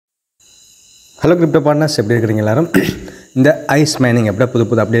Hello crypto partners, எப்படி இருக்கிறீங்க எல்லாரும்? இந்த ஐஸ் மைனிங் எப்படி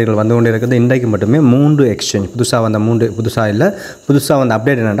புது அப்டேட்கள் வந்து கொண்டு இருக்குது. இன்றைக்கு மட்டுமே 3 எக்ஸ்சேஞ்ச் புதுசாக வந்த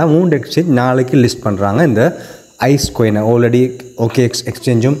அப்டேட் என்னென்னா 3 எக்ஸ்சேஞ்ச் நாளைக்கு லிஸ்ட் பண்ணுறாங்க. இந்த ஐஸ் கோயினை ஆல்ரெடி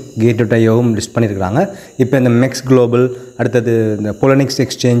எக்ஸ்சேஞ்சும் field.Theவும் லிஸ்ட் பண்ணியிருக்கிறாங்க. இப்போ இந்த மெக்ஸ் குளோபல், அடுத்தது இந்த பொலனிக்ஸ்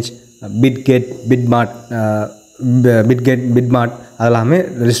எக்ஸ்சேஞ்ச், பிட்மார்ட் அதெல்லாமே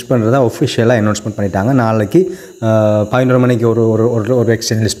லிஸ்ட் பண்ணுறதா ஒஃபிஷியலாக அனௌன்ஸ்மெண்ட் பண்ணிட்டாங்க. நாளைக்கு 11 மணிக்கு ஒரு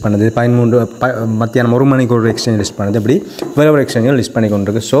எக்ஸ்சேஞ்ச் லிஸ்ட் பண்ணுது, மத்தியானம் 1 மணிக்கு ஒரு எக்ஸ்சேஞ்ச் லிஸ்ட் பண்ணுது. இப்படி வேறு எக்ஸ்சேஞ்சும் லிஸ்ட் பண்ணி கொண்டு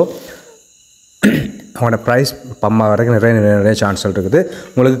இருக்குது. ஸோ அவங்களோட ப்ரைஸ் பம்மா வரைக்கும் நிறைய சான்ஸ்கள் இருக்குது.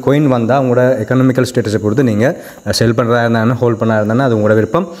 உங்களுக்கு கோயின் வந்தால் உங்களோட எக்கனாமிக்கல் ஸ்டேட்டஸை பொறுத்து நீங்கள் செல் பண்ணுறதா இருந்தாலும் ஹோல்ட் பண்ணா இருந்தாலும் அது உங்களோட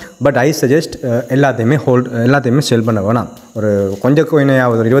விருப்பம். பட் ஐ சஜஸ்ட் எல்லாத்தையுமே செல் பண்ண வேணாம். ஒரு கொஞ்சம்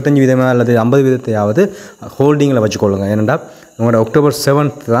கோயினையாவது ஒரு 25% அல்லது 50% ஹோல்டிங்கில் வச்சுக்கொள்ளுங்க. ஏன்னா உங்களோட October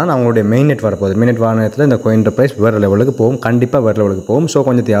 7th தான் அவங்களுடைய மெயின் நெட் வரப்போகுது. மெயின் நெட் வர நேரத்தில் இந்த கோயின் ப்ரைஸ் வேறு லெவலுக்கு போகும், கண்டிப்பாக வேறு லெவலுக்கு போகும். ஸோ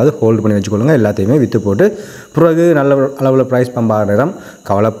கொஞ்சத்தையாவது ஹோல்டு பண்ணி வச்சுக்கொள்ளுங்க. எல்லாத்தையுமே விற்று போட்டு பிறகு நல்ல அளவில் ப்ரைஸ் பம்பாகிற நேரம்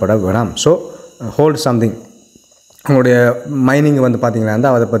கவலைப்பட வேணாம். So hold something. உங்களுடைய மைனிங் வந்து பார்த்தீங்கன்னா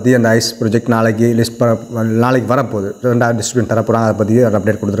அதை பற்றி அந்த ஐஸ் ப்ராஜெக்ட் நாளைக்கு வரப்போகுது. 2 டிஸ்ட்ரிபியூட் தரப்போகிறாங்க. அதை பற்றி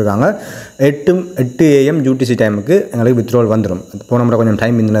அப்டேட் கொடுத்துருக்காங்க. 8 AM UTC டைமுக்கு எங்களுக்கு வித்ட்ரோல் வந்துடும். போன முறை கொஞ்சம்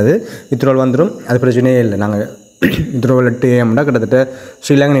டைம் இருந்தது, வித்ட்ரோல் வந்துடும். அது பிரச்சனையே இல்லை. நாங்கள் வித்ட்ரோல் 8 AM கிட்டத்தட்ட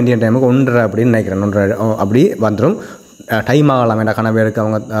ஸ்ரீலங்கன் இந்தியன் டைமுக்கு 1:30 அப்படின்னு நினைக்கிறேன். 1:30 அப்படி வந்துடும். டைம் ஆகலாம். வேண்டாம் கணவருக்கு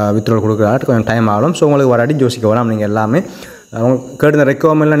அவங்க வித்ட்ரோல் கொடுக்குறாட்டு கொஞ்சம் டைம் ஆகலாம். ஸோ உங்களுக்கு வராட்டி யோசிக்க வரலாம். நீங்கள் எல்லாமே அவங்க கேட்ட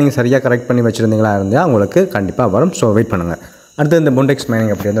ரெக்குவயர்மெண்ட்லாம் நீங்கள் சரியாக கரெக்ட் பண்ணி வச்சுருந்தீங்களா இருந்தால் உங்களுக்கு கண்டிப்பாக வரும். ஸோ வெயிட் பண்ணுங்கள். அடுத்து இந்த பொண்டெக்ஸ்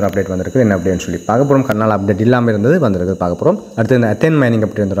மைனிங் அப்படி வந்து ஒரு அப்டேட் வந்திருக்கு. என்ன அப்படின்னு சொல்லி பார்க்க போகிறோம். கண்ணால் அப்டேட் இல்லாமல் இருந்தது வந்திருக்கு, பார்க்க போகிறோம். அடுத்து இந்த Athene மைனிங்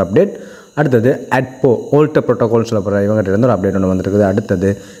அப்படி வந்து ஒரு அப்டேட். அடுத்தது ஓல்டர் ப்ரோட்டோகால் சொல்ல போகிற இவங்ககிட்ட இருந்து ஒரு அப்டேட் ஒன்று வந்திருக்குது. அடுத்தது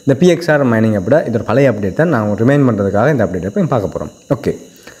இந்த PXR மைனிங் அப்படி இது ஒரு பழைய அப்டேட் தான். நான் ரிமைண்ட் பண்ணுறதுக்காக இந்த அப்டேட் இப்போ பார்க்க போகிறோம். Okay,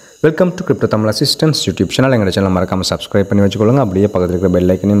 welcome to crypto Tamil assistance YouTube channel. எங்கள் சேனல் மறக்காமல் சப்ஸ்கிரைப் பண்ணி வச்சுக்கொள்ளுங்க. அப்படியே பக்கத்தில் இருக்கிற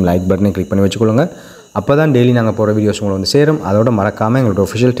பெல் ஐக்கனையும் லைக் பட்டனையும் கிளிக் பண்ணி வச்சுக்கொள்ளுங்க. அப்போ தான் டெய்லி நாங்கள் போகிற வீடியோஸ் உங்களுக்கு வந்து சேரும். அதோட மறக்காமல் எங்களோட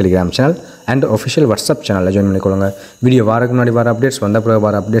official Telegram channel and official WhatsApp சேனலில் ஜாயின் பண்ணிக்கொள்ளுங்க. வீடியோ வாரக்கு முன்னாடி வர அப்டேட்ஸ், வந்த பிறகு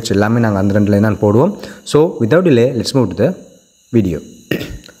வர அப்டேட்ஸ் எல்லாமே நாங்கள் அந்த 2 தான் போடுவோம். So without delay let's move to the video.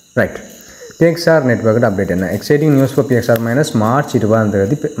 Right, PXR network update என்ன? Exciting news for PXR minus. March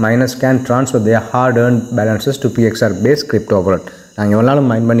 20 minus can transfer there heart earn balances to PXR base crypto wallet. நாங்கள் எவ்வளோ நாளும்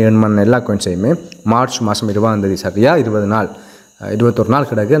mind பண்ணி earn பண்ண எல்லா காயின்ஸையுமே March மாதம் 20 சரியாக 21 நாள்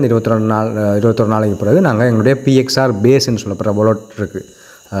கிடக்கு. அந்த 21 நாளைக்கு பிறகு நாங்கள் எங்களுடைய PXR பேஸ்ன்னு சொல்லப்படுற வாலெட் இருக்குது.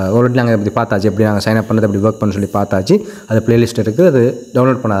 வாலெட் நாங்கள் இப்படி பார்த்தாச்சு, எப்படி நாங்கள் சைன் அப் பண்ணது எப்படி ஒர்க் பண்ண சொல்லி பார்த்தாச்சு. அது பிளேலிஸ்ட் இருக்குது, அது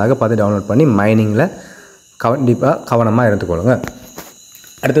டவுன்லோட் பண்ணாதாக பார்த்து டவுன்லோட் பண்ணி மைனிங்கில் கண்டிப்பாக கவனமாக இருந்துக்கொள்ளுங்க.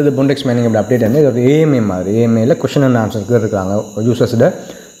 அடுத்தது பொண்டெக்ஸ் மைனிங் அப்படி அப்டேட் வந்து இது ஒரு AMA மாதிரி. AMAயில் கொஷின் அண்ட் ஆன்சருக்கு இருக்காங்க. யூசர்ஸோட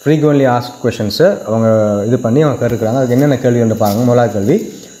ஃப்ரீக்வென்ட்லி ஆஸ்க் கொஷின்ஸை அவங்க இது பண்ணி அவங்க கேட்டுருக்காங்க. அதுக்கு என்னென்ன கேள்வி வந்து பாருங்கள். முதலாவது கேள்வி,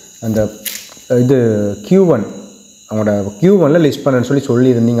 அந்த இது Q1 அவங்களோட Q1 லிஸ்ட் பண்ணுன்னு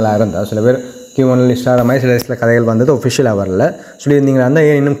சொல்லியிருந்தீங்களா இருந்தால், சில பேர் Q1 லிஸ்ட் ஆகிற மாதிரி சில கதைகள் வந்தது ஒஃபிஷியலாக வரல சொல்லியிருந்தீங்களா இருந்தால்,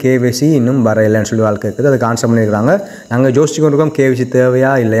 ஏன் இன்னும் KYC இன்னும் வரையில்லைன்னு சொல்லி வாழ்க்கை இருக்குது. அதுக்கு ஆன்சர் பண்ணியிருக்காங்க. நாங்கள் யோசிச்சு கொண்டிருக்கோம் KYC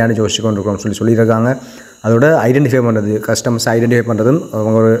தேவையா இல்லையான்னு யோசிச்சு கொண்டிருக்கோம் சொல்லியிருக்காங்க. அதோட ஐடென்டிஃபை பண்ணுறது, கஸ்டமர்ஸ் ஐடென்டிஃபை பண்ணுறதும்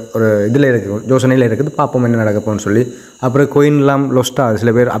அவங்க ஒரு இதில் இருக்குது, யோசனையில் இருக்குது. பார்ப்போம் என்ன நடக்கப்போன்னு சொல்லி. அப்புறம் கோயின்லாம் லொஸ்ட் ஆகுது.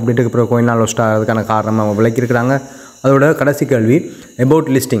 சில பேர் அப்டேட்டுக்கு அப்புறம் கோயின்லாம் லொஸ்ட் ஆகிறதுக்கான காரணம் அவங்க விளக்கியிருக்கிறாங்க. அதோட கடைசி கேள்வி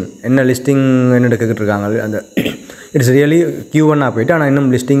அபவுட் லிஸ்டிங். என்ன லிஸ்டிங் என்ன கேட்டுருக்காங்க. அந்த இட்ஸ் ரியலி Q1 போயிட்டு ஆனால்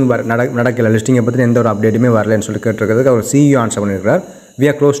இன்னும் லிஸ்டிங் நடக்கலை. லிஸ்டிங்கை பற்றி எந்த ஒரு அப்டேட்டுமே வரலன்னு சொல்லி கேட்டிருக்கிறதுக்கு அவர் CEO ஆன்சர் பண்ணியிருக்கிறார். we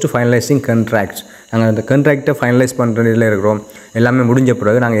are close to finalizing contracts. நாங்கள் அந்த கான்ட்ராக்டை ஃபைனலைஸ் பண்ணுற இதில் இருக்கிறோம். எல்லாமே முடிஞ்ச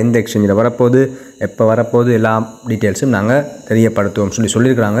பிறகு நாங்கள் எந்த எக்ஸ்சேஞ்சில் வரப்போகுது, எப்போ வரப்போகுது, எல்லா டீட்டெயில்ஸும் நாங்கள் தெரியப்படுத்துவோம்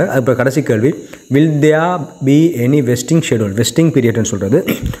சொல்லியிருக்கிறாங்க. அது கடைசி கேள்வி, will there be any vesting schedule? Vesting பீரியட்னு சொல்கிறது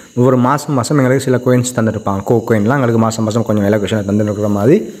ஒவ்வொரு மாதம் எங்களுக்கு சில கோயின்ஸ் தந்துருப்பாங்க. கோயின்லாம் எங்களுக்கு மாதம் கொஞ்சம் எலோகேஷனை தந்துருக்கிற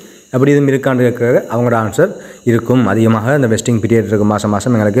மாதிரி. அப்படி இதுவும் இருக்கான்னு இருக்கிற அவங்களோட ஆன்சர் இருக்கும். அதிகமாக இந்த வெஸ்டிங் பீரியட் இருக்கும்.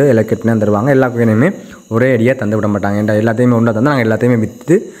 மாதம் எங்களுக்கு எலக்கெட்னு தருவாங்க. எல்லா கோயினையுமே ஒரே அடியாக தந்து விட மாட்டாங்க. ஏன்டா எல்லாத்தையுமே ஒன்றா தந்தால் நாங்கள் எல்லாத்தையுமே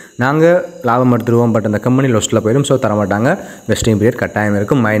விற்று நாங்கள் லாபம் எடுத்துருவோம். பட் அந்த கம்பெனி லொஸ்ட்டில் போயிடும். ஸோ தரமாட்டாங்க. வெஸ்டிங் பீரியட் கட்டாயம்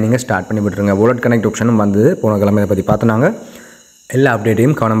இருக்கும். மைனிங்கை ஸ்டார்ட் பண்ணி விட்டுருங்க. வாலெட் கனெக்ட் ஆப்ஷனும் வந்தது போன கிழமை. பற்றி பார்த்துனாங்க. எல்லா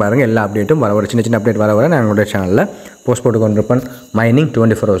அப்டேட்டையும் கவனமாக இருங்க. எல்லா அப்டேட்டும் வர சின்ன அப்டேட் வர நான் எங்களுடைய சேனலில் போஸ்ட் போட்டு கொண்டிருப்பேன். மைனிங்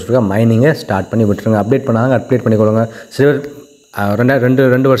 24 hours இருக்கா, மைனிங்கை ஸ்டார்ட் பண்ணி விட்டுருங்க. அப்டேட் பண்ணாங்க, அப்டேட் பண்ணிக்கொள்ளுங்க. சிலர்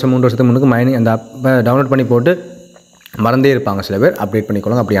 2 வருஷம் 3 வருஷத்துக்கு முன்னுக்கு மைனிங் அந்த அப்போ டவுன்லோட் பண்ணி போட்டு மறந்தே இருப்பாங்க. சில பேர் அப்டேட்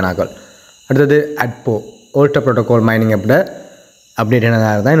பண்ணிக்கொள்ளுங்க அப்படியானாக்கள். அடுத்தது ஓல்டர் ப்ரோட்டோகால் மைனிங் அப்டேட்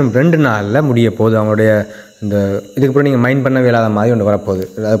என்னதாக இருந்தால் இன்னும் 2 நாளில் முடிய போகுது. அவங்களுடைய இந்த இதுக்கப்புறம் நீங்கள் மைன் பண்ண இல்லாத மாதிரி ஒன்று வரப்போகுது.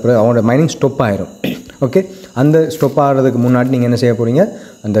 அதுக்கப்புறம் அவங்களோட மைனிங் ஸ்டாப் ஆயிரும். ஓகே, அந்த ஸ்டாப் ஆகிறதுக்கு முன்னாடி நீங்கள் என்ன செய்ய போகிறீங்க,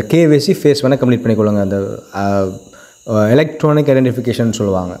 அந்த KYC ஃபேஸ் வேணால் கம்ப்ளீட் பண்ணிக்கொள்ளுங்க. அந்த எலக்ட்ரானிக் ஐடென்டிஃபிகேஷன்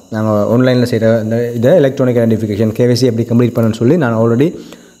சொல்லுவாங்க. நாங்கள் ஆன்லைனில் செய்கிற இந்த எலக்ட்ரானிக் ஐடென்டிஃபிகேஷன் KYC எப்படி கம்ப்ளீட் பண்ணணும்னு சொல்லி நான் ஆல்ரெடி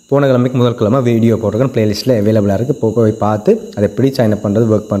போன கிழமைக்கு முதல் கிழமை வீடியோ போட்டிருக்கேன், பிளேலிஸ்ட்டில் அவைலபிளாக இருக்குது. போய் பார்த்து அதை எப்படி சைன் அப் பண்ணுறது,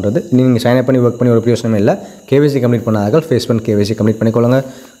 ஒர்க் பண்ணுறது. நீங்கள் சைன் அப் பண்ணி ஒர்க் பண்ணி ஒரு பிரயோசனமே இல்லை. கேவிசி கம்ப்ளீட் பண்ணாதால் ஃபேஸ் பண்ணி கேவிசி கம்ப்ளீட் பண்ணிக்கொள்ளுங்க.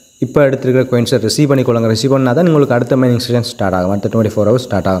 இப்போ எடுத்துருக்கிற coins ரிசீவ் பண்ணிக்கொள்ளுங்க. ரிசீவ் பண்ணால் தான் உங்களுக்கு அடுத்த மைனிங் செஷன் ஸ்டார்ட் ஆகும். அடுத்த 24 hours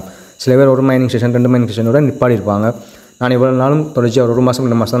ஸ்டார்ட் ஆகும். சில பேர் ஒரு மைனிங் செஷன் 2 மைனிங் செஷனோட நிப்பாடி இருப்பாங்க. நான் இவ்வளோ நாளும் தொடர்ச்சியாக ஒரு மாதம்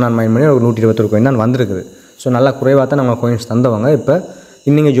 2 மாதம் தான் மைன் பண்ணி ஒரு 121 coin தான் வந்திருக்குது. ஸோ நல்லா குறைவாக தான் நம்ம coins தந்தவங்க. இப்போ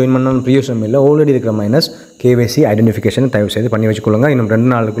இன்னிங்க ஜாயின் பண்ணாலும் பிரயோசனம் இல்லை. ஆல்ரெடி இருக்கிற மைனஸ் கேவிசி ஐடென்டிஃபிகேஷன் தயவு செய்து பண்ணி வச்சுக்கொள்ளுங்க. இன்னும்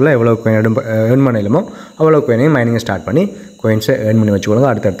 2 நாளுக்குள்ளே எவ்வளோ coin ஏர்ன் பண்ணலுமோ அவ்வளோ coin-ஐயும் மைனிங்கை ஸ்டார்ட் பண்ணி coins-ஐ ஏர்ன் பண்ணி வச்சுக்கொள்ளுங்க.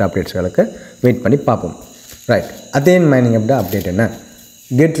 அடுத்தடுத்த அப்டேட்ஸ்களுக்கு வெயிட் பண்ணி பார்ப்போம். ரைட், Athene மைனிங் அப்டேட் என்ன?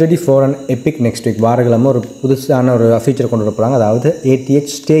 Get ready for an Epic next week. வாரக்கிழமை ஒரு புதுசான ஒரு ஃபீச்சர் கொண்டு வர போகிறாங்க. அதாவது ATH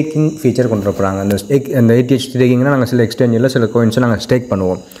ஸ்டேக்கிங் ஃபீச்சர் கொண்டு வர போகிறாங்க. அந்த ATH ஸ்டேக்கிங்னா நாங்கள் சில எக்ஸ்சேஞ்சில் சில கோயின்ஸை நாங்கள் ஸ்டேக்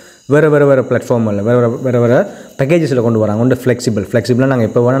பண்ணுவோம். வேறு பிளாட்ஃபார்மில் வேறு பேக்கேஜஸில் கொண்டு வராங்க. ஒன்று ஃப்ளெக்சிபிளாக நாங்கள்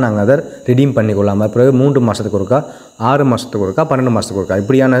எப்போ வேணால் நாங்கள் அதை ரிடீம் பண்ணிக்கொள்ளாமல் பிறகு 3 மாதத்துக்கு ஒருக்கா, 6 மாதத்துக்கு ஒருக்கா, 12 மாதத்துக்கு ஒருக்கா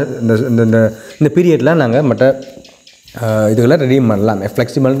இப்படியான இந்த பீரியடில் நாங்கள் மற்ற இதுகளை ரெடீம் பண்ணலாம்.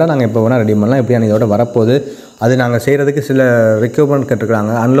 ஃப்ளெக்சிபிள்டாக நாங்கள் எப்போ வேணால் ரெடீம் பண்ணலாம். எப்படியான இதோட வரப்போகுது அது நாங்கள் செய்கிறதுக்கு சில ரெக்யூர்மெண்ட்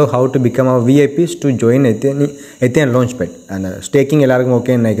கேட்டுருக்காங்க. அன்லோக் how to become a VIPs to join எத்தேன் launch bad. அந்த ஸ்டேக்கிங் எல்லாருக்கும்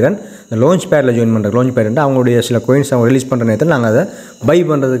ஓகேன்னு நினைக்கிறேன். இந்த லான்ச் பேடில் ஜாயின் பண்ணுற லான்ச் பேட் அவங்களுடைய சில கோயின்ஸ் அவங்க ரிலீஸ் பண்ணுற நேரத்தில் நாங்கள் அதை பை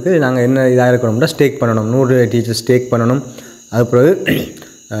பண்ணுறதுக்கு நாங்கள் என்ன இதாக இருக்கணும்னா ஸ்டேக் பண்ணணும். 100 ATH ஸ்டேக் பண்ணணும். அது பிறகு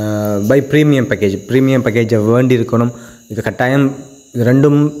பை ப்ரீமியம் பேக்கேஜை வேண்டி இருக்கணும். இது கட்டாயம் இது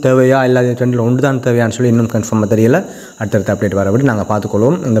 2ம் தேவையா இல்லாத 2ல் 1 தான் தேவையான்னு சொல்லி இன்னும் கன்ஃபார்மாக தெரியல. அடுத்தடுத்த அப்டேட் வர விட்டு நாங்கள்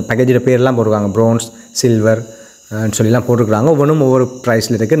பார்த்துக்கொள்வோம். இந்த பேக்கேஜோட பேர்லாம் போட்டிருக்காங்க, ப்ரோன்ஸ், சில்வர் சொல்லிலாம் போட்டிருக்காங்க. ஒவ்வொரு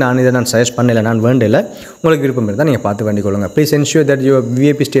ப்ரைஸில் இருக்குது. நான் சஜஸ்ட் பண்ணல, நான் வேண்டல. உங்களுக்கு விருப்பம் இருந்தால் நீங்கள் பார்த்து வேண்டிக்கொள்ளுங்க. Please ensure that your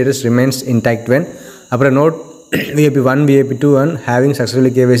VIP status remains intact when. அப்புறம் note VIP 1, VIP 2 and having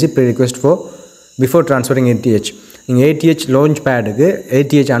successfully KYC pre-request for before transferring ATH. நீங்கள் ATH லான்ச் பேடுக்கு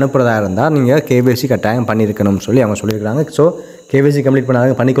ATH அனுப்புகிறதா இருந்தால் நீங்கள் KYC கட்டாயம் பண்ணியிருக்கணும்னு சொல்லி அவங்க சொல்லியிருக்காங்க. ஸோ KYC கம்ப்ளீட்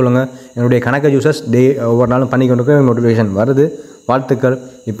பண்ணாத பண்ணிக்கொள்ளுங்க. என்னுடைய கணக்கு யூசர்ஸ் ஒவ்வொரு நாளும் பண்ணிக்கொண்டு நோட்டிஃபிகேஷன் வருது. வாழ்த்துக்கள்.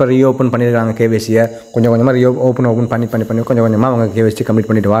 இப்போ ரீஓப்பன் பண்ணியிருக்காங்க KYCயை. கொஞ்சம் கொஞ்சமாக ஓப்பன் பண்ணி கொஞ்சம் கொஞ்சமாக அவங்க KYC கம்ப்ளீட்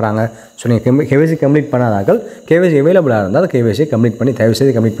பண்ணிட்டு வராங்க. ஸோ நீங்கள் KYC கம்ப்ளீட் பண்ணாதாக்கள் KYC அவைலபிளாக இருந்தால் KYC கம்ப்ளீட் பண்ணி தயவு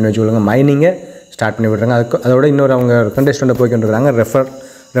செய்து கம்ப்ளீட் பண்ணி வச்சுக்கொள்ளுங்க. மைனிங்கை ஸ்டார்ட் பண்ணி விடுறாங்க. அதோட இன்னொரு அவங்க கண்டெஸ்ட் போய்கிட்டு இருக்காங்க.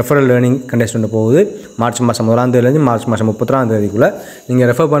 ரெஃபரல் லேர்னிங் கண்டெஸ்ட் போகுது. மார்ச் மாதம் 1ஆம் தேதியிலேருந்து மார்ச் மாதம் 31ஆம் தேதிக்குள்ளே நீங்கள்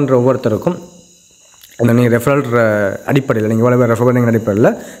ரெஃபர் பண்ணுற ஒவ்வொருத்தருக்கும் அந்த நீங்கள் ரெஃபரல் அடிப்படையில் நீங்கள் எவ்வளோ பேர் ரெஃபர் பண்ணுற அடிப்படையில்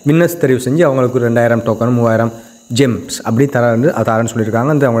வின்னர்ஸ் தெரிவு செஞ்சு அவங்களுக்கு 2000 டோக்கன் 3000 ஜெம்ஸ் அப்படி தரேன்னு சொல்லியிருக்காங்க.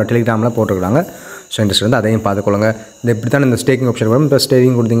 அந்த அவங்க டெலிகிராமில் போட்டுருக்காங்க. ஸோ இன்ட்ரெஸ்ட் வந்து அதையும் பார்த்துக்கொள்ளுங்க. இந்த இப்படி தான் இந்த ஸ்டேக்கிங் ஆப்ஷன் வரும். இப்போ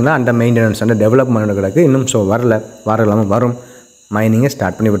ஸ்டேக்கிங் கொடுத்தீங்கன்னா அந்த மெயின்டெனன்ஸ் அந்த டெவலப்மெண்ட் கிடக்கு. இன்னும் ஸோ வரலாமல் வரும். மைனிங்கை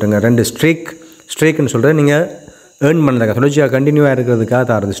ஸ்டார்ட் பண்ணி விட்டுருங்க. 2 ஸ்ட்ரீக்குன்னு சொல்கிறது நீங்கள் ஏர்ன் பண்ணுறதுக்காக தொடர்ச்சியாக கண்டினியூவாக இருக்கிறதுக்காக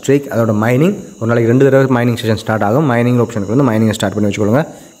தரது ஸ்ட்ரீக். அதோட மைனிங் ஒரு நாளைக்கு 2 தடவை மைனிங் செஷன் ஸ்டார்ட் ஆகும். மைனிங் ஆப்ஷனுக்கு வந்து மைனிங்கை ஸ்டார்ட் பண்ணி வச்சுக்கொள்ளுங்க.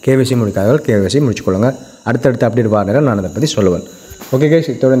 KYC முடிக்காதவர்கள் KYC முடிச்சுக்கொள்ளுங்க. அடுத்தடுத்து அப்டேட் வர நேரம் நான் அதை பற்றி சொல்லுவேன். ஓகே கைஸ்,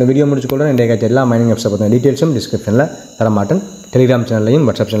 இதோட இந்த வீடியோ முடிச்சுக்கொள்கிறேன். இன்றைய காட்சி எல்லா மைனிங் ஆப்ஸை பற்றின டீட்டெயில்ஸும் டிஸ்கிரிப்ஷனில் தரமாட்டேன். டெலிகிராம் சேனல்லையும்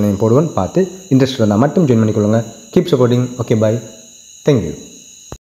வாட்ஸ்அப் சேனல்லையும் போடுவேன். பார்த்து இன்ட்ரெஸ்ட் இருந்தால் மட்டும் ஜாயின் பண்ணிக்கொள்ளுங்க. Keep supporting. ஓகே, பாய். தேங்க்யூ.